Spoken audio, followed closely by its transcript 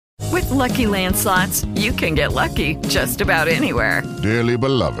Lucky Land Slots, you can get lucky just about anywhere. Dearly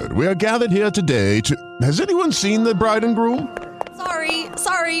beloved, we are gathered here today to... Has anyone seen the bride and groom?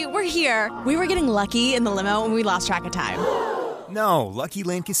 Sorry, we're here. We were getting lucky in the limo and we lost track of time. No, Lucky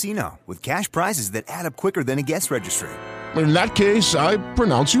Land Casino, with cash prizes that add up quicker than a guest registry. In that case, I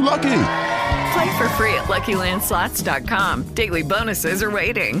pronounce you lucky. Play for free at LuckyLandSlots.com. Daily bonuses are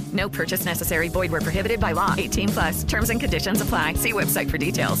waiting. No purchase necessary. Void where prohibited by law. 18+. Terms and conditions apply. See website for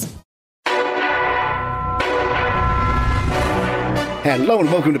details. Hello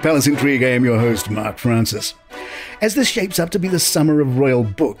and welcome to Palace Intrigue. I am your host, Mark Francis. As this shapes up to be the summer of royal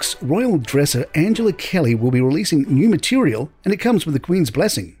books, royal dresser Angela Kelly will be releasing new material, and it comes with the Queen's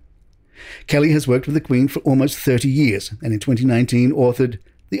blessing. Kelly has worked with the Queen for almost 30 years, and in 2019 authored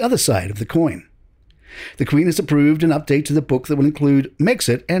The Other Side of the Coin. The Queen has approved an update to the book that will include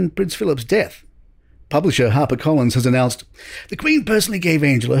Megxit and Prince Philip's death. Publisher HarperCollins has announced, the Queen personally gave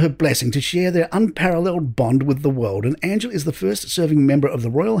Angela her blessing to share their unparalleled bond with the world, and Angela is the first serving member of the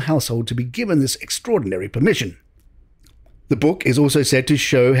royal household to be given this extraordinary permission. The book is also said to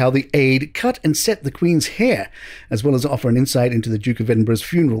show how the aide cut and set the Queen's hair, as well as offer an insight into the Duke of Edinburgh's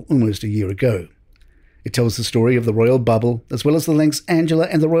funeral almost a year ago. It tells the story of the royal bubble, as well as the lengths Angela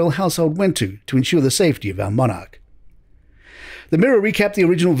and the royal household went to ensure the safety of our monarch. The Mirror recapped the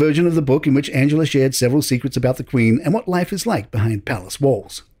original version of the book, in which Angela shared several secrets about the Queen and what life is like behind palace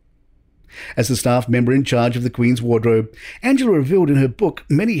walls. As the staff member in charge of the Queen's wardrobe, Angela revealed in her book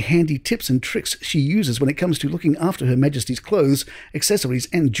many handy tips and tricks she uses when it comes to looking after Her Majesty's clothes, accessories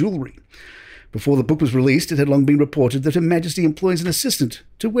and jewellery. Before the book was released, it had long been reported that Her Majesty employs an assistant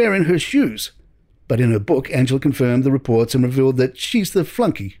to wear in her shoes. But in her book, Angela confirmed the reports and revealed that she's the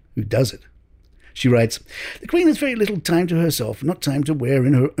flunky who does it. She writes, the Queen has very little time to herself, not time to wear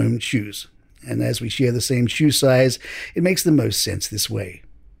in her own shoes. And as we share the same shoe size, it makes the most sense this way.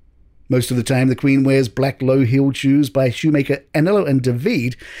 Most of the time, the Queen wears black low-heeled shoes by shoemaker Anello and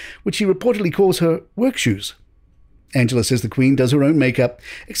David, which she reportedly calls her work shoes. Angela says the Queen does her own makeup,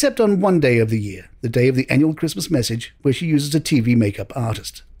 except on one day of the year, the day of the annual Christmas message, where she uses a TV makeup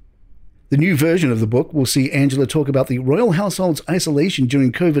artist. The new version of the book will see Angela talk about the royal household's isolation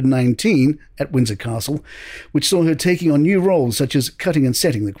during COVID-19 at Windsor Castle, which saw her taking on new roles such as cutting and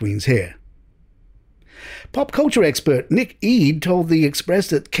setting the Queen's hair. Pop culture expert Nick Eade told The Express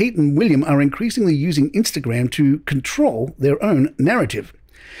that Kate and William are increasingly using Instagram to control their own narrative.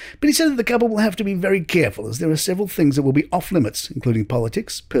 But he said that the couple will have to be very careful, as there are several things that will be off-limits, including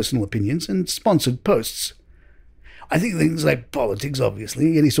politics, personal opinions, and sponsored posts. I think things like politics,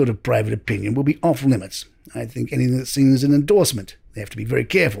 obviously, any sort of private opinion will be off-limits. I think anything that's seen as an endorsement, they have to be very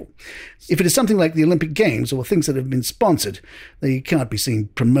careful. If it is something like the Olympic Games or things that have been sponsored, they can't be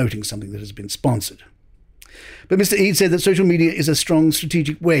seen promoting something that has been sponsored. But Mr. Eade said that social media is a strong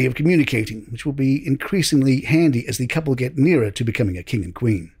strategic way of communicating, which will be increasingly handy as the couple get nearer to becoming a king and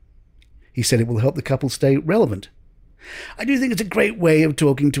queen. He said it will help the couple stay relevant. I do think it's a great way of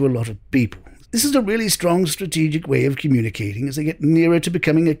talking to a lot of people. This is a really strong strategic way of communicating as they get nearer to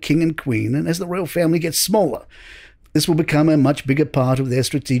becoming a king and queen, and as the royal family gets smaller. This will become a much bigger part of their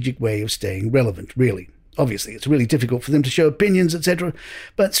strategic way of staying relevant, really. Obviously, it's really difficult for them to show opinions, etc.,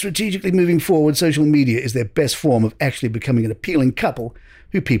 but strategically moving forward, social media is their best form of actually becoming an appealing couple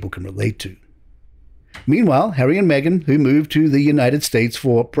who people can relate to. Meanwhile, Harry and Meghan, who moved to the United States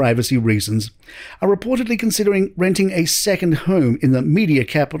for privacy reasons, are reportedly considering renting a second home in the media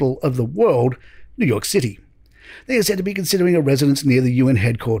capital of the world, New York City. They are said to be considering a residence near the UN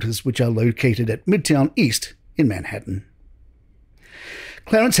headquarters, which are located at Midtown East in Manhattan.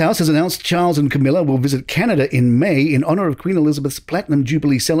 Clarence House has announced Charles and Camilla will visit Canada in May in honour of Queen Elizabeth's Platinum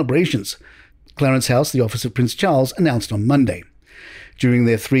Jubilee celebrations. Clarence House, the office of Prince Charles, announced on Monday. During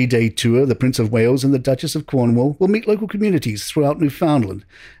their 3-day tour, the Prince of Wales and the Duchess of Cornwall will meet local communities throughout Newfoundland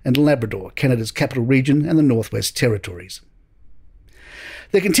and Labrador, Canada's capital region, and the Northwest Territories.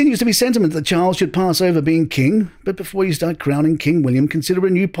 There continues to be sentiment that Charles should pass over being king, but before you start crowning King William, consider a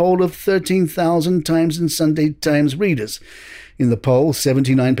new poll of 13,000 Times and Sunday Times readers. In the poll,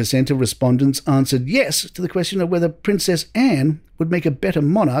 79% of respondents answered yes to the question of whether Princess Anne would make a better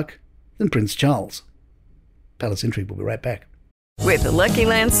monarch than Prince Charles. Palace Intrigue will be right back. With the Lucky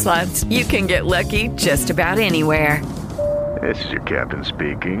Land Slots, you can get lucky just about anywhere. This is your captain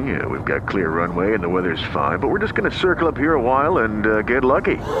speaking. We've got clear runway and the weather's fine, but we're just going to circle up here a while and get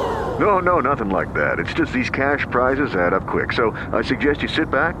lucky. No, nothing like that. It's just these cash prizes add up quick. So I suggest you sit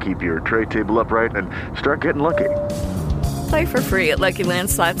back, keep your tray table upright, and start getting lucky. Play for free at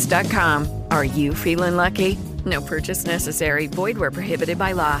LuckyLandSlots.com. Are you feeling lucky? No purchase necessary. Void where prohibited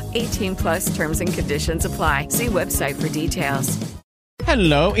by law. 18+ terms and conditions apply. See website for details.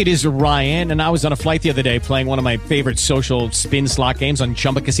 Hello, it is Ryan, and I was on a flight the other day playing one of my favorite social spin slot games on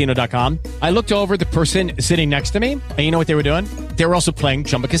ChumbaCasino.com. I looked over at the person sitting next to me, and you know what they were doing? They were also playing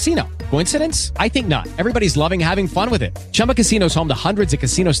Chumba Casino. Coincidence? I think not. Everybody's loving having fun with it. Chumba Casino is home to hundreds of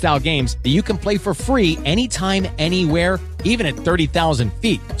casino-style games that you can play for free anytime, anywhere, even at 30,000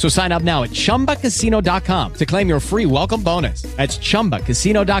 feet. So sign up now at ChumbaCasino.com to claim your free welcome bonus. That's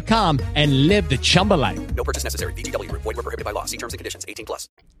ChumbaCasino.com and live the Chumba life. No purchase necessary. VGW. Void where prohibited by law. See terms and conditions. 18+.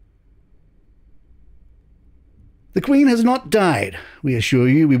 The Queen has not died. We assure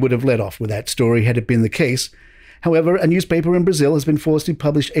you we would have let off with that story had it been the case. However, a newspaper in Brazil has been forced to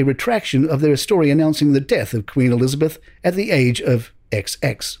publish a retraction of their story announcing the death of Queen Elizabeth at the age of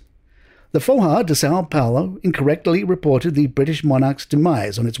XX. The Folha de Sao Paulo incorrectly reported the British monarch's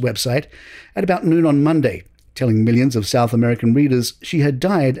demise on its website at about noon on Monday, telling millions of South American readers she had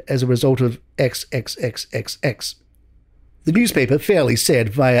died as a result of XXXXX. The newspaper fairly said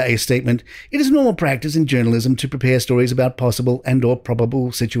via a statement, "It is normal practice in journalism to prepare stories about possible and or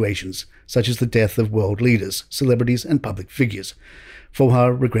probable situations, such as the death of world leaders, celebrities and public figures.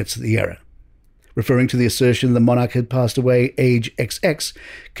 Folha regrets the error." Referring to the assertion the monarch had passed away age XX,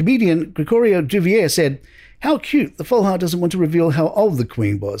 comedian Gregorio Duvier said, "How cute, the Folha doesn't want to reveal how old the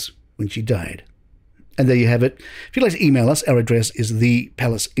Queen was when she died." And there you have it. If you'd like to email us, our address is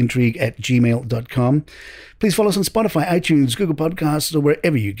thepalaceintrigue@gmail.com. Please follow us on Spotify, iTunes, Google Podcasts, or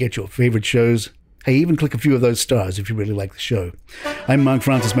wherever you get your favorite shows. Hey, even click a few of those stars if you really like the show. I'm Mark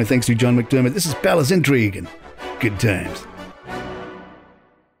Francis. My thanks to John McDermott. This is Palace Intrigue, and good times.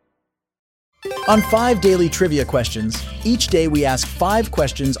 On 5 daily trivia questions, each day we ask 5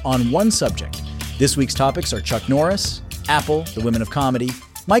 questions on one subject. This week's topics are Chuck Norris, Apple, the Women of Comedy,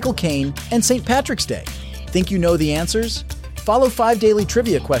 Michael Caine, and St. Patrick's Day. Think you know the answers? Follow 5 daily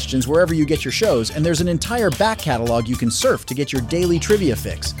trivia questions wherever you get your shows, and there's an entire back catalog you can surf to get your daily trivia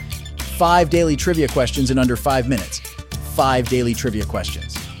fix. 5 daily trivia questions in under 5 minutes. 5 daily trivia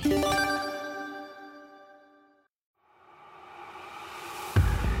questions.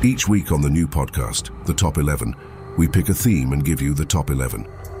 Each week on the new podcast, The Top 11, we pick a theme and give you the top 11.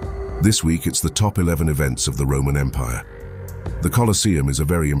 This week it's the top 11 events of the Roman Empire. The Colosseum is a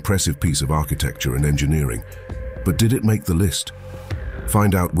very impressive piece of architecture and engineering, but did it make the list?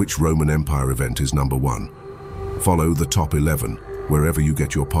 Find out which Roman Empire event is number 1. Follow the top 11 wherever you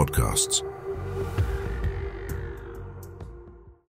get your podcasts.